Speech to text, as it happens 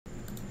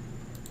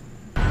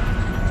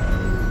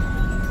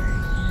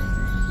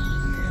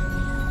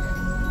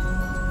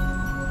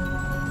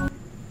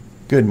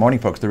Good morning,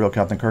 folks. The real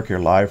Captain Kirk here,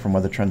 live from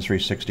Weather Trends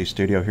 360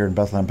 studio here in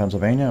Bethlehem,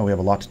 Pennsylvania. We have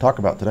a lot to talk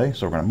about today,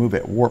 so we're going to move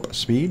at warp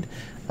speed.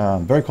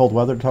 Very cold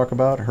weather to talk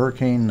about.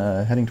 Hurricane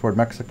heading toward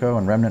Mexico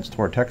and remnants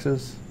toward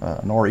Texas.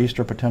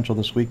 Nor'easter potential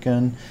this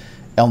weekend.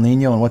 El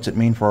Nino and what's it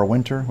mean for our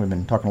winter. We've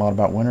been talking a lot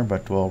about winter,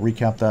 but we'll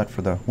recap that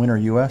for the winter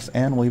U.S.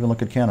 and we'll even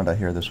look at Canada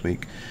here this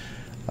week.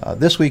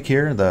 This week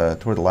here,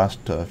 toward the last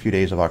few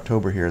days of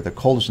October here, the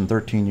coldest in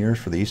 13 years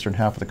for the eastern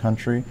half of the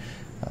country.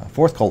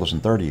 Fourth coldest in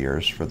 30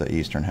 years for the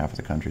eastern half of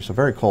the country. So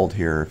very cold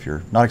here. If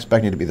you're not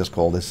expecting it to be this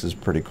cold, this is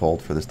pretty cold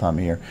for this time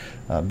of year.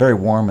 Very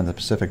warm in the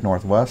Pacific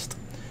Northwest.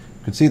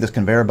 You can see this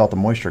conveyor belt of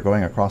moisture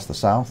going across the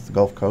south, the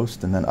Gulf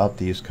Coast, and then up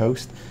the East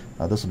Coast.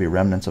 This will be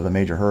remnants of a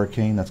major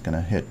hurricane that's going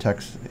to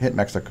hit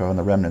Mexico and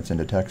the remnants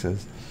into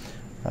Texas.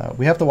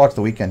 We have to watch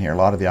the weekend here. A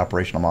lot of the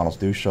operational models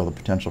do show the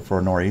potential for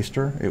a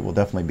nor'easter. It will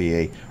definitely be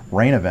a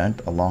rain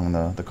event along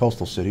the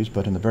coastal cities,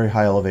 but in the very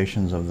high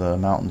elevations of the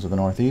mountains of the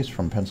Northeast,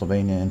 from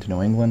Pennsylvania into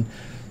New England,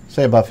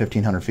 say above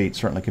 1,500 feet,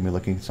 certainly can be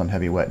looking at some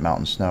heavy wet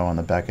mountain snow on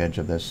the back edge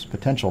of this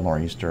potential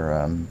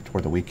nor'easter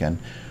toward the weekend.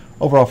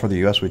 Overall for the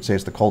U.S., we'd say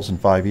it's the coldest in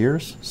 5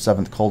 years,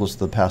 7th coldest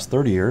of the past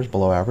 30 years,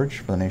 below average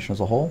for the nation as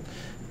a whole.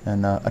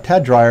 And a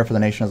tad drier for the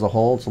nation as a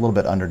whole. It's a little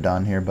bit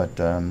underdone here, but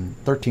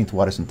 13th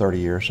wettest in 30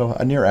 years, so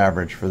a near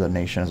average for the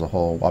nation as a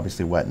whole,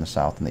 obviously wet in the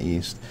south and the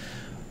east.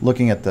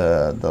 Looking at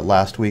the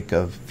last week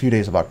of few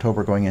days of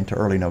October going into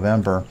early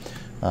November,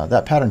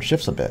 that pattern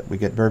shifts a bit. We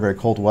get very, very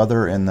cold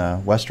weather in the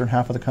western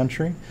half of the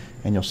country,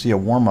 and you'll see a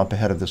warm-up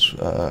ahead of this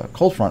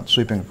cold front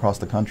sweeping across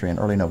the country in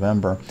early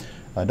November.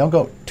 Don't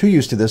go too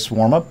used to this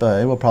warm-up.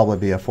 It will probably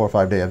be a 4 or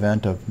 5 day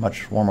event of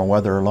much warmer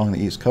weather along the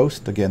East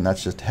Coast. Again,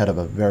 that's just ahead of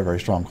a very, very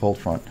strong cold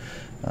front.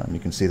 You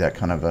can see that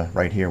kind of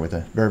right here with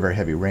a very, very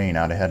heavy rain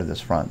out ahead of this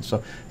front.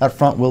 So that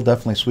front will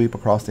definitely sweep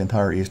across the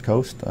entire East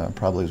Coast,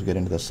 probably as we get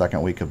into the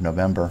second week of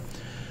November.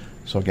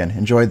 So again,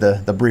 enjoy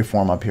the brief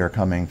warm-up here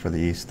coming for the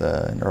East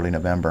in early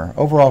November.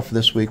 Overall for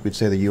this week, we'd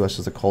say the U.S.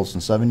 is the coldest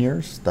in 7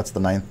 years. That's the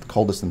 9th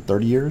coldest in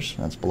 30 years.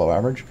 That's below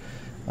average.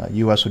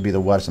 U.S. would be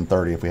the wettest in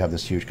 30 if we have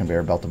this huge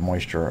conveyor belt of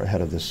moisture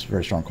ahead of this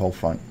very strong cold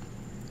front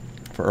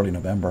for early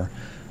November.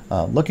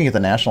 Looking at the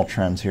national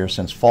trends here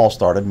since fall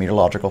started,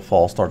 meteorological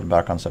fall started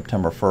back on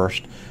September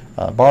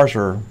 1st. Bars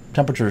are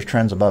temperatures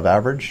trends above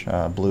average,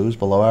 blues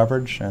below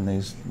average, and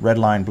these red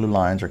line, blue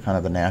lines are kind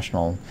of the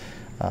national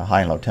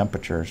high and low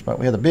temperatures. But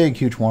we had a big,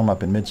 huge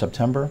warm-up in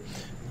mid-September,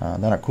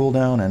 then a cool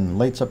down in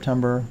late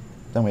September,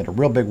 then we had a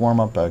real big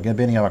warm-up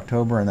beginning of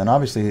October, and then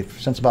obviously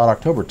since about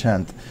October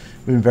 10th,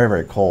 we've been very,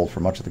 very cold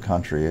for much of the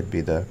country. It'd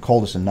be the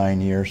coldest in 9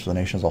 years for the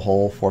nation as a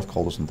whole, 4th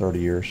coldest in 30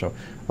 years. So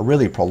a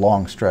really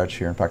prolonged stretch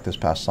here. In fact, this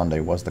past Sunday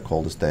was the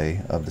coldest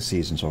day of the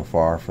season so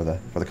far for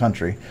the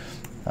country.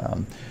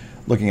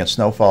 Looking at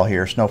snowfall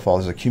here, snowfall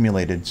is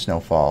accumulated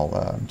snowfall.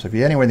 So if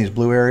you're anywhere in these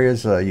blue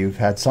areas, you've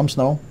had some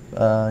snow,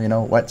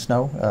 wet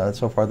snow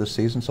so far this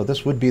season. So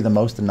this would be the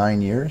most in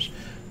 9 years.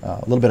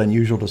 A little bit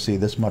unusual to see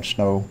this much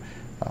snow.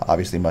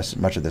 Obviously,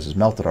 much of this is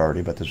melted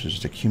already, but this is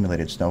just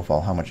accumulated snowfall,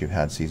 how much you've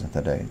had season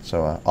to date.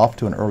 So off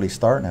to an early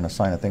start and a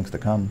sign of things to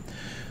come.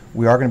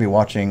 We are going to be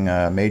watching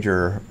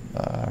major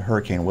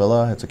Hurricane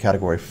Willa. It's a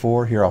Category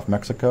 4 here off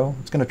Mexico.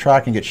 It's going to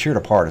track and get sheared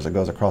apart as it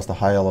goes across the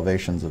high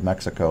elevations of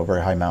Mexico,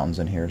 very high mountains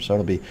in here. So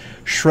it'll be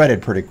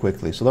shredded pretty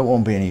quickly. So there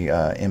won't be any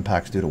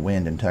impacts due to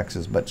wind in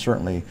Texas, but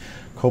certainly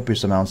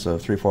copious amounts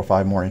of 3, 4,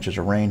 5 more inches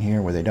of rain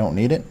here where they don't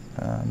need it.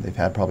 They've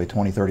had probably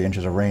 20, 30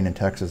 inches of rain in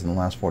Texas in the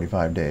last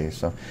 45 days.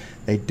 So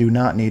they do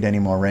not need any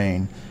more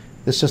rain.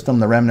 This system,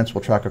 the remnants,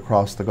 will track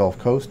across the Gulf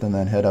Coast and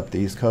then head up the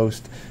East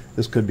Coast.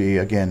 This could be,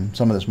 again,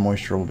 some of this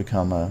moisture will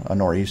become a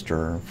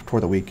nor'easter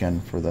toward the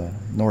weekend for the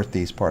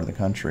northeast part of the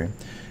country.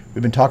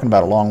 We've been talking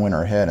about a long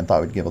winter ahead and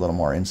thought we'd give a little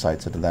more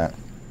insights into that.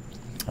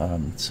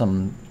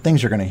 Some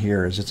things you're going to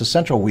hear is it's a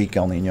central weak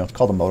El Nino. It's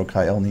called the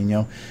Molokai El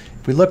Nino.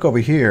 If we look over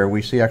here,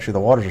 we see actually the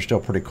waters are still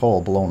pretty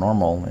cold, below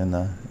normal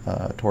in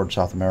towards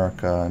South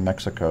America and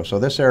Mexico. So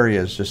this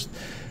area is just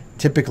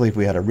typically, if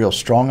we had a real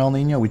strong El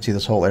Nino, we'd see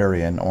this whole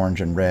area in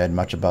orange and red,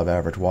 much above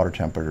average water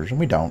temperatures, and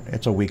we don't.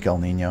 It's a weak El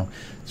Nino.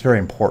 It's very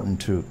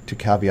important to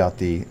caveat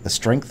the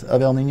strength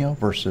of El Nino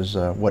versus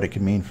what it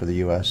can mean for the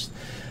U.S.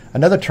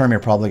 Another term you're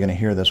probably going to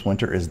hear this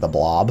winter is the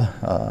blob.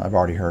 I've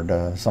already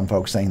heard some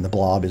folks saying the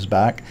blob is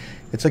back.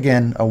 It's,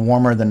 again, a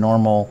warmer than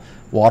normal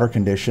water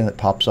condition that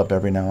pops up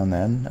every now and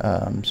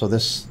then. So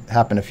this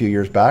happened a few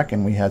years back,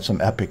 and we had some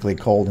epically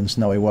cold and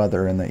snowy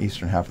weather in the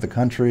eastern half of the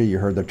country. You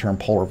heard the term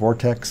polar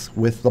vortex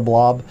with the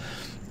blob.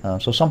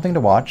 So something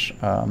to watch.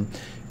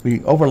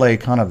 We overlay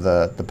kind of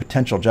the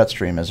potential jet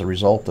stream as a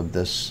result of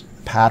this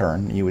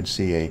pattern. You would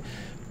see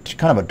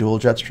kind of a dual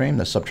jet stream.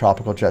 The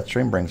subtropical jet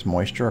stream brings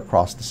moisture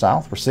across the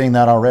south. We're seeing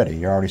that already.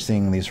 You're already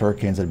seeing these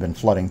hurricanes that have been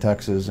flooding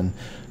Texas and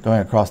going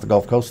across the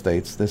Gulf Coast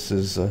states. This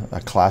is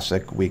a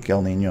classic weak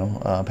El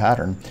Nino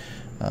pattern.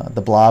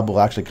 The blob will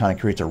actually kind of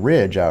create a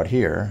ridge out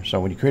here. So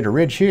when you create a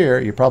ridge here,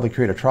 you probably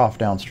create a trough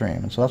downstream.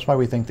 And so that's why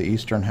we think the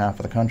eastern half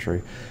of the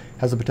country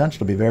has the potential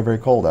to be very, very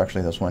cold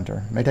actually this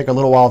winter. It may take a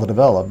little while to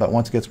develop, but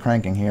once it gets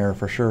cranking here,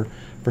 for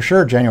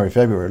sure January,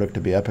 February look to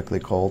be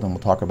epically cold, and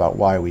we'll talk about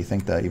why we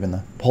think that even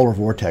the polar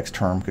vortex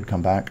term could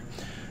come back.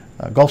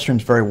 Gulf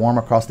Stream's very warm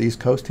across the east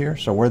coast here,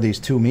 so where these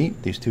two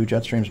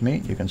jet streams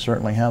meet, you can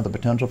certainly have the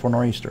potential for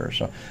nor'easter.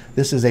 So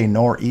this is a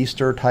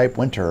nor'easter type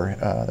winter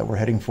that we're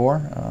heading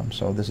for,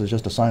 so this is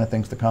just a sign of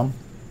things to come.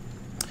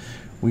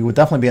 We would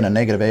definitely be in a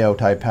negative AO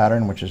type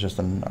pattern, which is just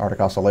an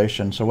Arctic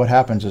oscillation. So what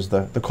happens is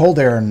the cold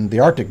air in the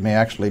Arctic may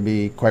actually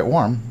be quite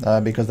warm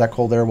because that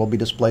cold air will be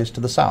displaced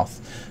to the south,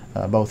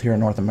 both here in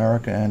North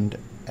America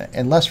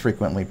and less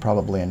frequently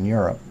probably in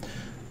Europe.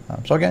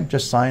 So again,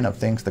 just sign of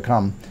things to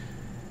come.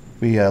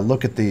 We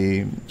look at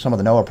some of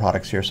the NOAA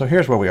products here. So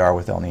here's where we are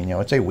with El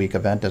Nino. It's a weak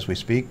event as we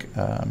speak.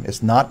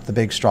 It's not the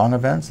big strong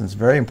events, and it's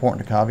very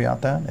important to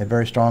caveat that. A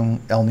very strong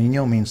El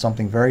Nino means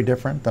something very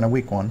different than a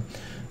weak one.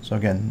 So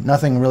again,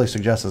 nothing really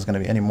suggests it's going to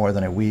be any more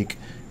than a weak,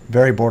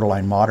 very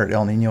borderline moderate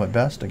El Nino at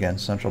best. Again,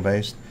 central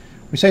based.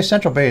 We say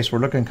central base, we're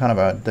looking kind of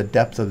at the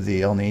depth of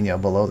the El Nino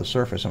below the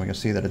surface, and we can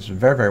see that it's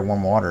very, very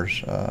warm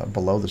waters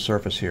below the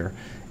surface here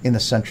in the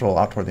central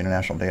out toward the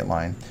international date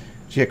line.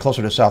 As you get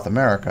closer to South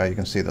America, you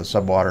can see the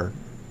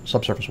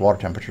subsurface water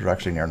temperatures are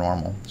actually near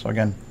normal. So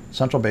again,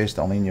 central-based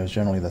El Nino is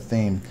generally the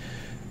theme.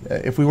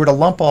 If we were to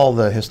lump all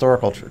the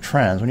historical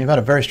trends, when you've had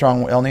a very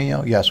strong El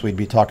Nino, yes, we'd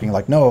be talking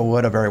like NOAA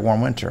would, a very warm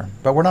winter.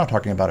 But we're not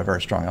talking about a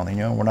very strong El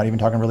Nino. We're not even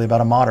talking really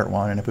about a moderate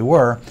one. And if we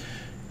were,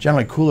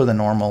 generally cooler than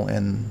normal.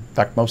 In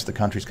fact, most of the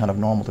country's kind of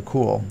normal to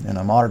cool in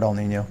a moderate El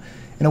Nino.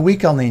 In a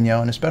weak El Nino,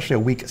 and especially a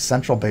weak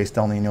central-based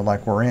El Nino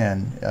like we're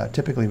in,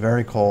 typically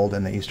very cold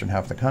in the eastern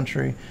half of the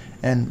country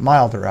and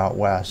milder out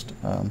west.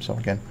 So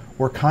again,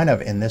 we're kind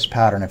of in this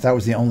pattern. If that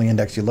was the only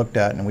index you looked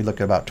at, and we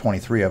looked at about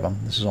 23 of them,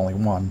 this is only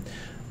one,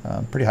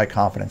 pretty high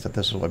confidence that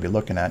this is what we'll be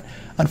looking at.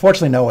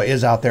 Unfortunately, NOAA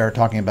is out there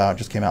talking about,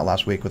 just came out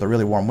last week, with a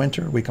really warm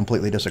winter. We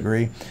completely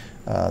disagree.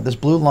 This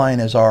blue line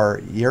is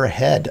our year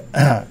ahead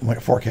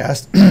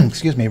forecast,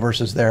 excuse me,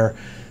 versus their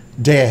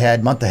day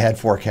ahead, month ahead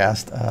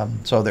forecast.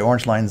 So the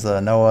orange line's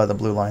NOAA, the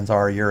blue line's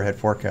our year ahead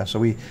forecast. So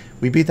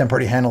we beat them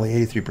pretty handily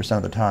 83%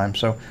 of the time.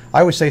 So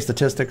I always say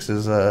statistics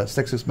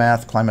is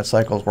math, climate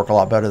cycles work a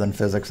lot better than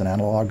physics and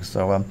analogs.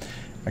 So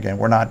again,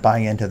 we're not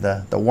buying into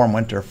the warm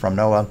winter from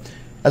NOAA.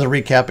 As a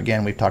recap,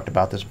 again, we've talked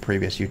about this in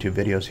previous YouTube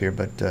videos here,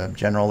 but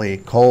generally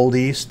cold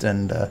east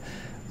and a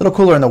little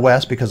cooler in the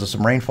west because of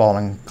some rainfall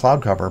and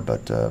cloud cover,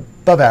 but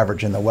above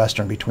average in the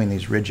western between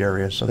these ridge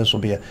areas. So this will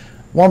be a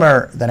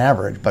warmer than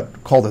average,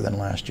 but colder than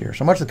last year.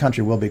 So much of the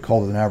country will be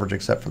colder than average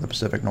except for the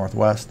Pacific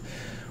Northwest.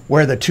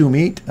 Where the two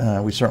meet,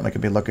 we certainly could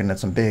be looking at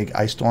some big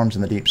ice storms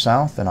in the deep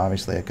south and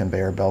obviously a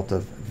conveyor belt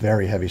of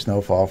very heavy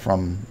snowfall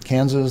from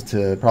Kansas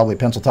to probably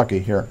Pennsylvania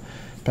here,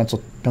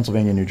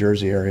 Pennsylvania, New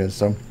Jersey areas.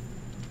 So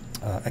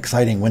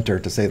exciting winter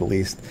to say the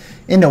least.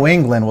 In New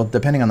England, well,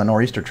 depending on the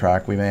nor'easter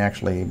track, we may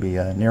actually be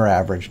near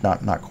average,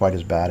 not quite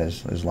as bad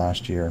as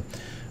last year.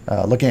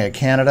 Looking at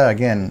Canada,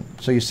 again,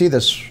 so you see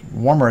this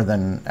warmer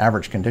than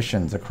average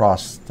conditions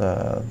across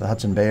the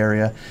Hudson Bay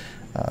area.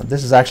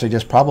 This is actually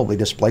just probably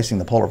displacing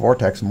the polar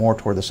vortex more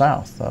toward the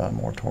south,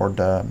 more toward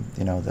the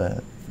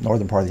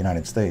northern part of the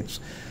United States.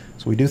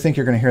 So we do think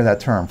you're going to hear that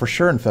term for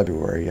sure in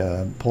February.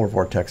 Polar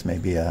vortex may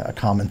be a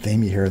common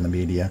theme you hear in the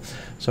media.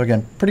 So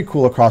again, pretty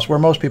cool across where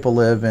most people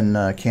live in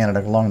Canada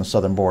along the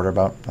southern border.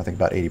 I think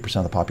about 80%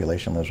 of the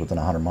population lives within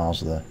 100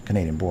 miles of the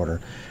Canadian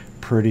border.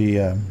 Pretty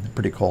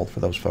cold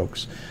for those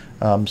folks.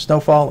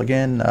 Snowfall,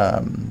 again,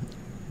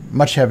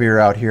 much heavier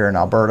out here in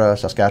Alberta,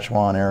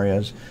 Saskatchewan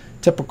areas.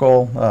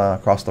 Typical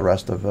across the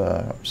rest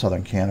of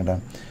southern Canada.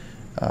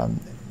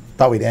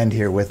 Thought we'd end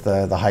here with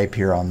the hype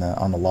here on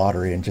the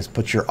lottery and just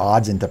put your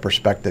odds into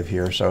perspective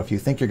here. So if you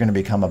think you're going to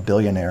become a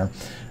billionaire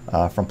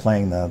from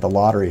playing the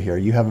lottery here,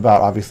 you have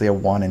about obviously a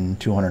 1 in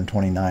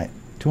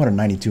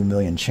 292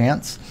 million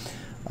chance.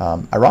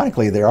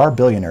 Ironically, there are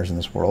billionaires in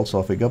this world, so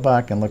if we go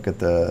back and look at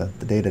the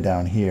data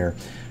down here,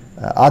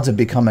 odds of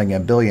becoming a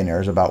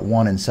billionaire is about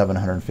 1 in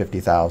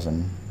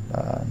 750,000,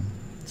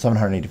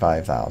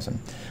 785,000.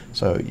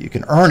 So you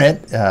can earn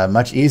it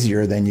much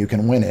easier than you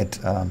can win it.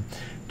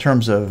 In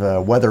terms of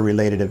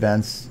weather-related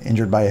events,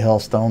 injured by a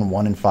hailstone,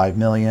 1 in 5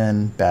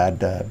 million.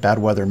 Bad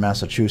weather in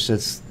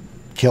Massachusetts,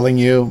 killing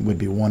you would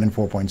be 1 in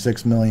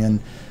 4.6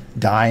 million.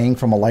 Dying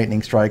from a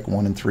lightning strike,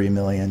 1 in 3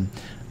 million.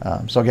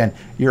 So again,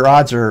 your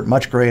odds are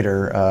much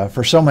greater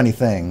for so many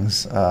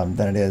things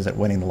than it is at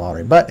winning the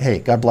lottery. But hey,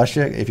 God bless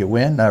you. If you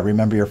win,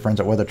 remember your friends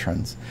at Weather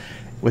Trends.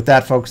 With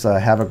that, folks,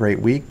 have a great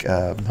week.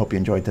 Hope you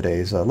enjoyed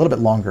today's a little bit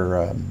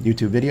longer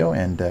YouTube video,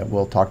 and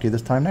we'll talk to you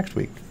this time next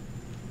week.